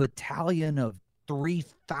a battalion of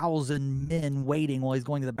 3,000 men waiting while he's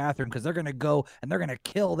going to the bathroom because they're going to go and they're going to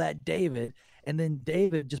kill that David. And then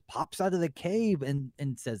David just pops out of the cave and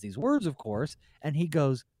says these words, of course. And he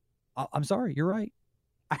goes, "I'm sorry, you're right.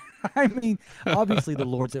 I mean, obviously the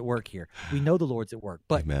Lord's at work here. We know the Lord's at work.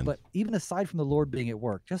 But Amen. but even aside from the Lord being at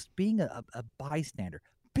work, just being a bystander,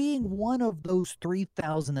 being one of those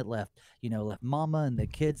 3,000 that left, left mama and the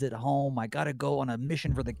kids at home. I got to go on a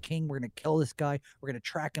mission for the king. We're going to kill this guy. We're going to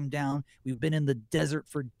track him down. We've been in the desert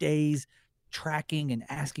for days tracking and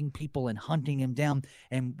asking people and hunting him down.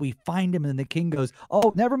 And we find him and the king goes,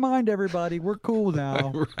 "Oh, never mind, everybody. We're cool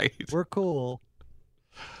now." Right. We're cool.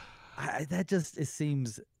 It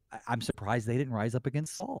seems, I'm surprised they didn't rise up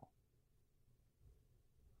against Saul.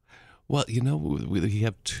 Well, we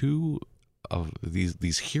have two of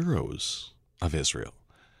these heroes of Israel.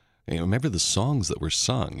 Remember the songs that were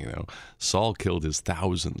sung. Saul killed his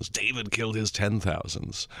thousands, David killed his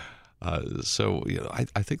 10,000s. So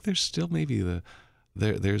I think there's still maybe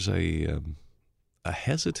there's a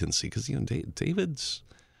hesitancy because David's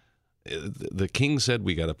the king said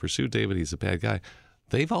we got to pursue David. He's a bad guy.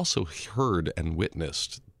 They've also heard and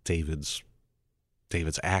witnessed David's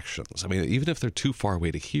actions. I mean, even if they're too far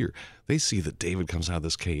away to hear, they see that David comes out of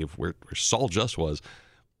this cave where Saul just was,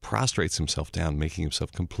 prostrates himself down, making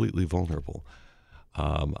himself completely vulnerable.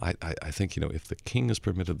 I think, if the king has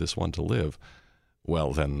permitted this one to live,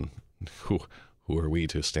 well, then who are we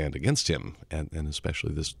to stand against him? And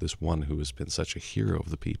especially this one who has been such a hero of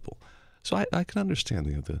the people. So I can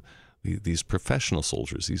understand these professional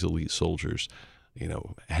soldiers, these elite soldiers,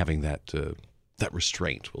 having that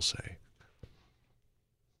restraint, we'll say.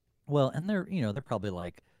 Well, and they're probably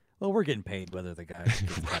like, well, we're getting paid whether the guy's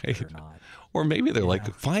right or not. Or maybe they're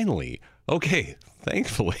like, finally, okay,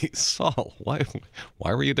 thankfully, Saul, why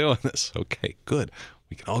were you doing this? Okay, good.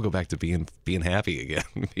 We can all go back to being happy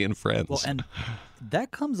again, being friends. Well, and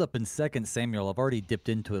that comes up in 2 Samuel. I've already dipped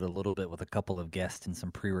into it a little bit with a couple of guests in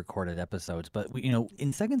some pre-recorded episodes. But,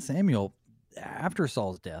 in 2 Samuel, after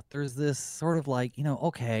Saul's death, there's this sort of like,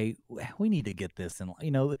 okay, we need to get this. And,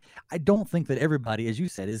 I don't think that everybody, as you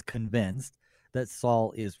said, is convinced that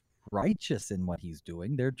Saul is righteous in what he's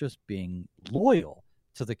doing. They're just being loyal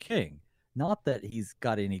to the king. Not that he's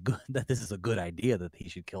got any good, that this is a good idea that he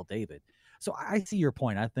should kill David. So I see your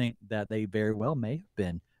point. I think that they very well may have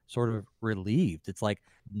been sort of relieved. It's like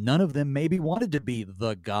none of them maybe wanted to be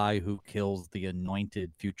the guy who kills the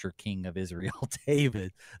anointed future king of Israel,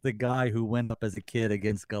 David, the guy who went up as a kid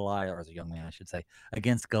against Goliath, or as a young man, I should say,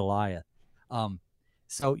 against Goliath.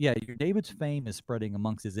 So yeah, David's fame is spreading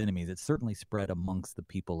amongst his enemies. It's certainly spread amongst the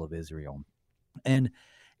people of Israel.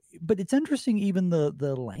 But it's interesting, even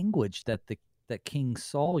the language that King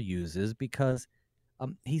Saul uses, because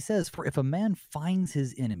he says, "For if a man finds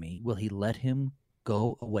his enemy, will he let him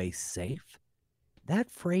go away safe?"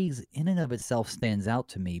 That phrase in and of itself stands out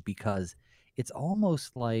to me because it's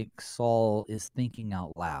almost like Saul is thinking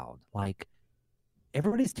out loud. Like,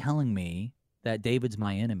 everybody's telling me that David's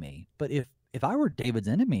my enemy, but if I were David's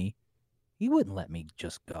enemy, he wouldn't let me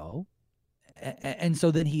just go. And so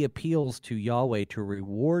then he appeals to Yahweh to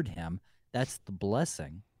reward him. That's the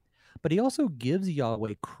blessing. But he also gives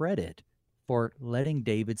Yahweh credit for letting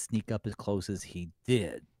David sneak up as close as he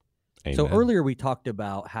did. Amen. So earlier we talked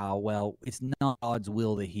about how, well, it's not God's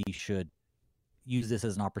will that he should use this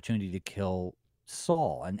as an opportunity to kill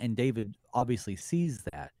Saul. And David obviously sees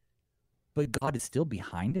that. But God is still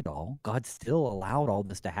behind it all. God still allowed all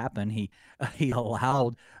this to happen. He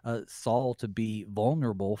allowed Saul to be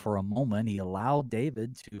vulnerable for a moment. He allowed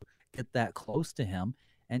David to get that close to him.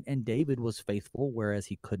 And David was faithful, whereas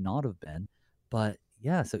he could not have been. But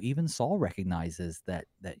yeah, so even Saul recognizes that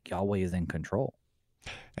Yahweh is in control.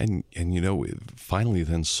 And finally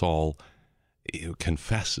then Saul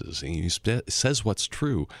confesses, and he says what's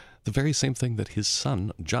true. The very same thing that his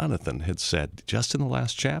son Jonathan had said just in the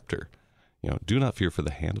last chapter. Do not fear, for the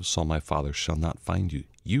hand of Saul my father shall not find you.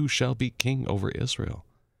 You shall be king over Israel,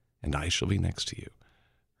 and I shall be next to you.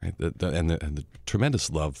 Right? And the tremendous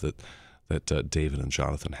love that David and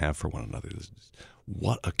Jonathan have for one another.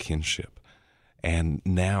 What a kinship. And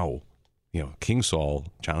now, King Saul,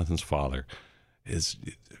 Jonathan's father, is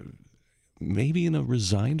maybe in a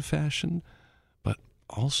resigned fashion, but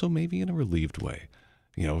also maybe in a relieved way.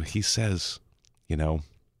 He says,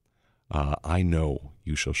 I know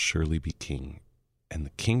you shall surely be king, and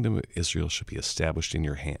the kingdom of Israel shall be established in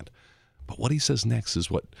your hand. But what he says next is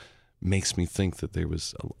what makes me think that there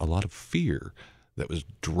was a lot of fear that was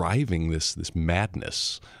driving this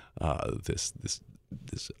madness, this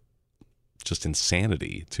just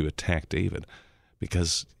insanity to attack David,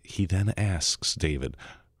 because he then asks David,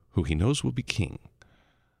 who he knows will be king,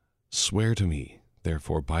 "Swear to me,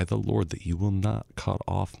 therefore, by the Lord, that you will not cut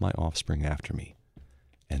off my offspring after me,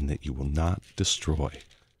 and that you will not destroy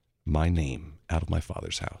my name out of my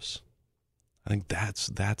father's house." I think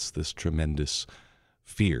that's this tremendous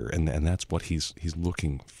fear, and that's what he's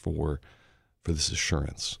looking for this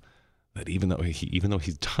assurance that even though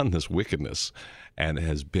he's done this wickedness and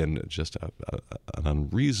has been just an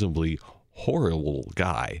unreasonably horrible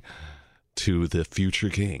guy to the future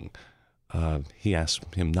king, he asks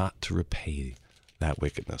him not to repay that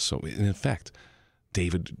wickedness. So in effect,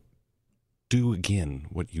 David, do again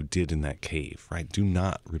what you did in that cave, right? Do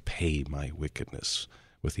not repay my wickedness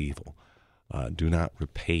with evil. Do not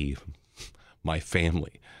repay my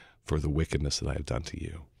family for the wickedness that I have done to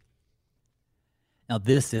you. Now,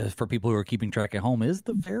 this is, for people who are keeping track at home, is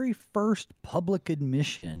the very first public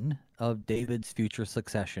admission of David's future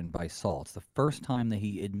succession by Saul. It's the first time that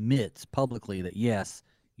he admits publicly that, yes,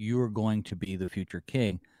 you are going to be the future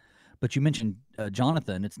king. But you mentioned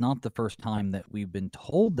Jonathan. It's not the first time that we've been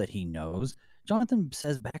told that he knows. Jonathan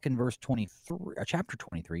says back in chapter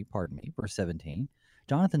 23, verse 17,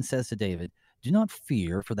 Jonathan says to David, "Do not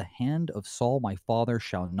fear, for the hand of Saul my father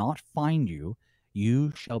shall not find you.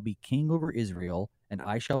 You shall be king over Israel, and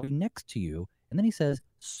I shall be next to you." And then he says,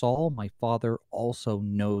 "Saul my father also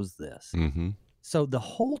knows this." Mm-hmm. So the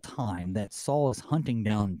whole time that Saul is hunting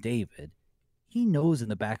down David, he knows in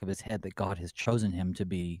the back of his head that God has chosen him to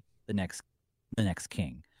be the next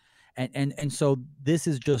king. And so this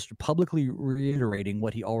is just publicly reiterating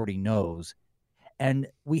what he already knows. And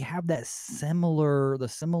we have the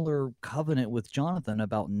similar covenant with Jonathan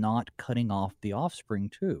about not cutting off the offspring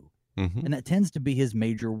too. Mm-hmm. And that tends to be his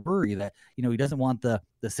major worry, that, he doesn't want the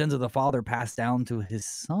sins of the father passed down to his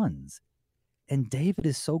sons. And David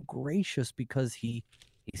is so gracious because he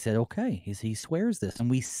said, okay, he swears this. And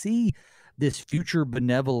we see this future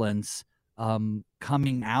benevolence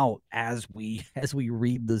coming out as we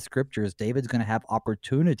read the scriptures. David's going to have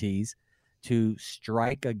opportunities to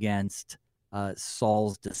strike against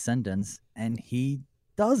Saul's descendants, and he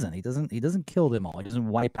doesn't. He doesn't kill them all. He doesn't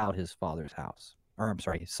wipe out his father's house. Or I'm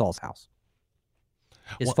sorry, Saul's house.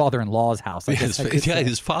 His father-in-law's house.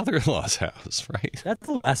 His father-in-law's house, right? That's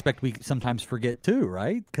the aspect we sometimes forget too,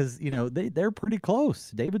 right? Because they're pretty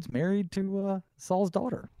close. David's married to Saul's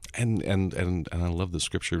daughter, and I love the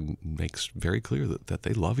scripture makes very clear that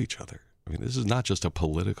they love each other. I mean, this is not just a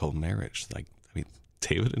political marriage.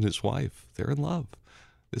 David and his wife, they're in love.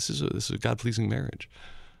 This is a God-pleasing marriage.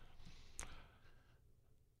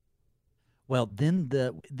 Well, then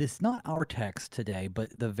this is not our text today,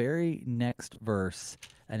 but the very next verse,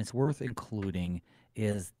 and it's worth including,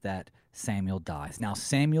 is that Samuel dies. Now,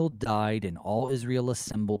 Samuel died, and all Israel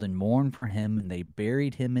assembled and mourned for him, and they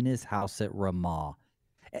buried him in his house at Ramah.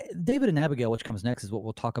 David and Abigail, which comes next, is what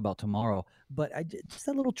we'll talk about tomorrow. But just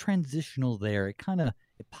that little transitional there, it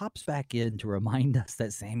pops back in to remind us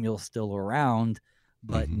that Samuel's still around,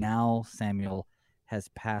 but now Samuel has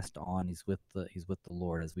passed on. He's with the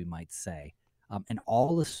Lord, as we might say. And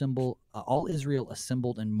all Israel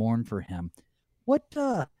assembled and mourned for him.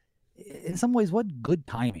 In some ways, what good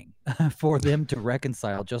timing for them to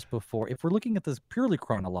reconcile just before, if we're looking at this purely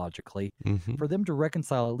chronologically, for them to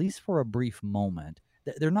reconcile at least for a brief moment.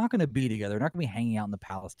 They're not going to be together. They're not going to be hanging out in the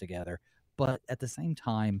palace together. But at the same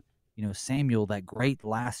time, Samuel, that great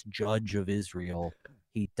last judge of Israel,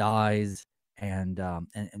 he dies, and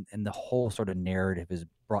the whole sort of narrative is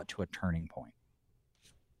brought to a turning point.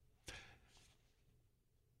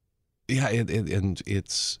 Yeah, and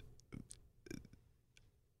it's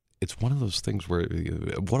one of those things where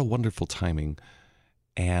what a wonderful timing,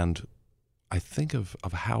 and I think of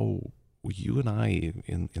how you and I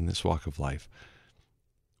in this walk of life,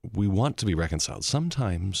 we want to be reconciled.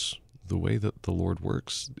 Sometimes the way that the Lord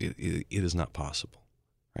works, it is not possible,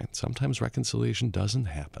 right? Sometimes reconciliation doesn't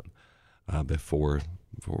happen before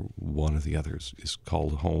one or the others is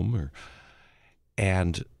called home,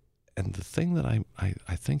 and the thing that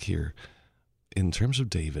I think here, in terms of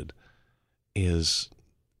David, is,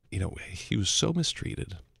 he was so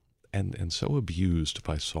mistreated and so abused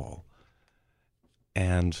by Saul,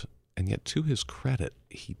 and yet to his credit,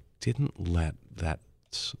 he didn't let that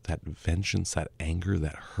vengeance, that anger,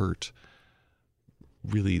 that hurt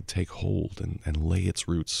really take hold and lay its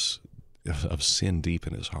roots of sin deep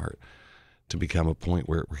in his heart to become a point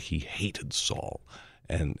where he hated Saul.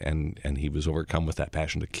 And he was overcome with that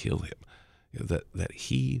passion to kill him. That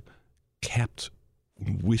he kept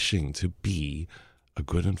wishing to be a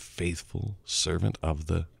good and faithful servant of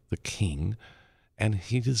the king, and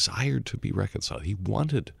he desired to be reconciled. He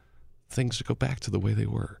wanted things to go back to the way they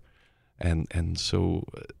were. And so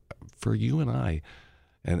for you and I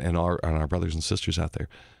and our brothers and sisters out there,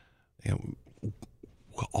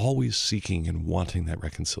 we're always seeking and wanting that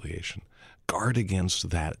reconciliation. Guard against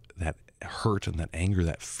that hurt and that anger,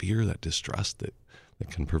 that fear, that distrust that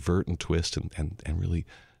can pervert and twist and really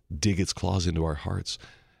dig its claws into our hearts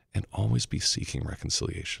and always be seeking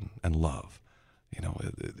reconciliation and love. You know,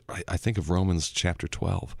 I think of Romans chapter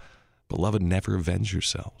 12. Beloved, never avenge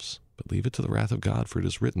yourselves, but leave it to the wrath of God, for it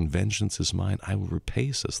is written, vengeance is mine, I will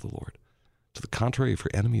repay, says the Lord. To the contrary, if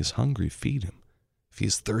your enemy is hungry, feed him. If he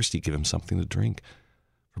is thirsty, give him something to drink.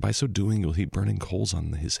 For by so doing, you'll heap burning coals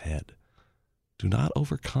on his head. Do not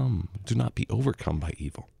be overcome by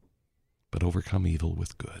evil, but overcome evil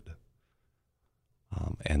with good.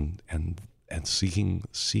 And seeking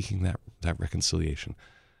that reconciliation,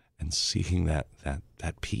 and seeking that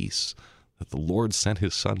peace that the Lord sent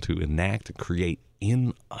his Son to enact and create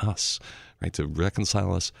in us, right, to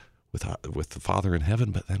reconcile us with the Father in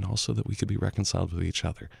heaven, but then also that we could be reconciled with each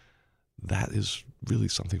other. That is really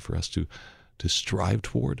something for us to strive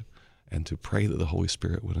toward, and to pray that the Holy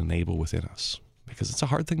Spirit would enable within us, because it's a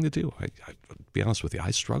hard thing to do. I be honest with you,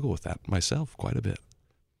 I struggle with that myself quite a bit.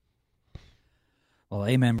 Well,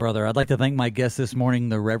 amen, brother. I'd like to thank my guest this morning,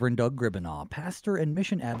 the Reverend Doug Griebenaw, pastor and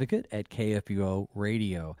mission advocate at KFUO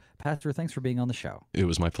Radio. Pastor, thanks for being on the show. It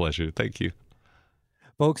was my pleasure. Thank you.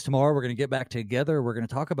 Folks, tomorrow we're going to get back together. We're going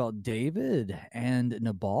to talk about David and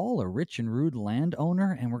Nabal, a rich and rude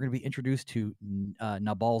landowner, and we're going to be introduced to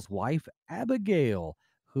Nabal's wife, Abigail,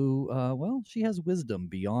 who, she has wisdom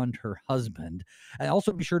beyond her husband. And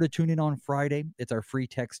also be sure to tune in on Friday. It's our Free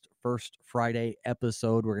Text First Friday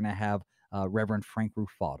episode. We're going to have Reverend Frank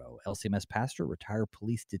Rufato, LCMS pastor, retired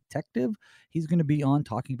police detective. He's going to be on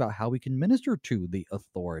talking about how we can minister to the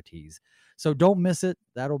authorities. So don't miss it.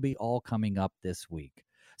 That'll be all coming up this week.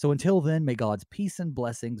 So until then, may God's peace and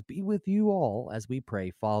blessings be with you all as we pray,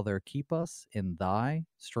 Father, keep us in thy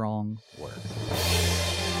strong word.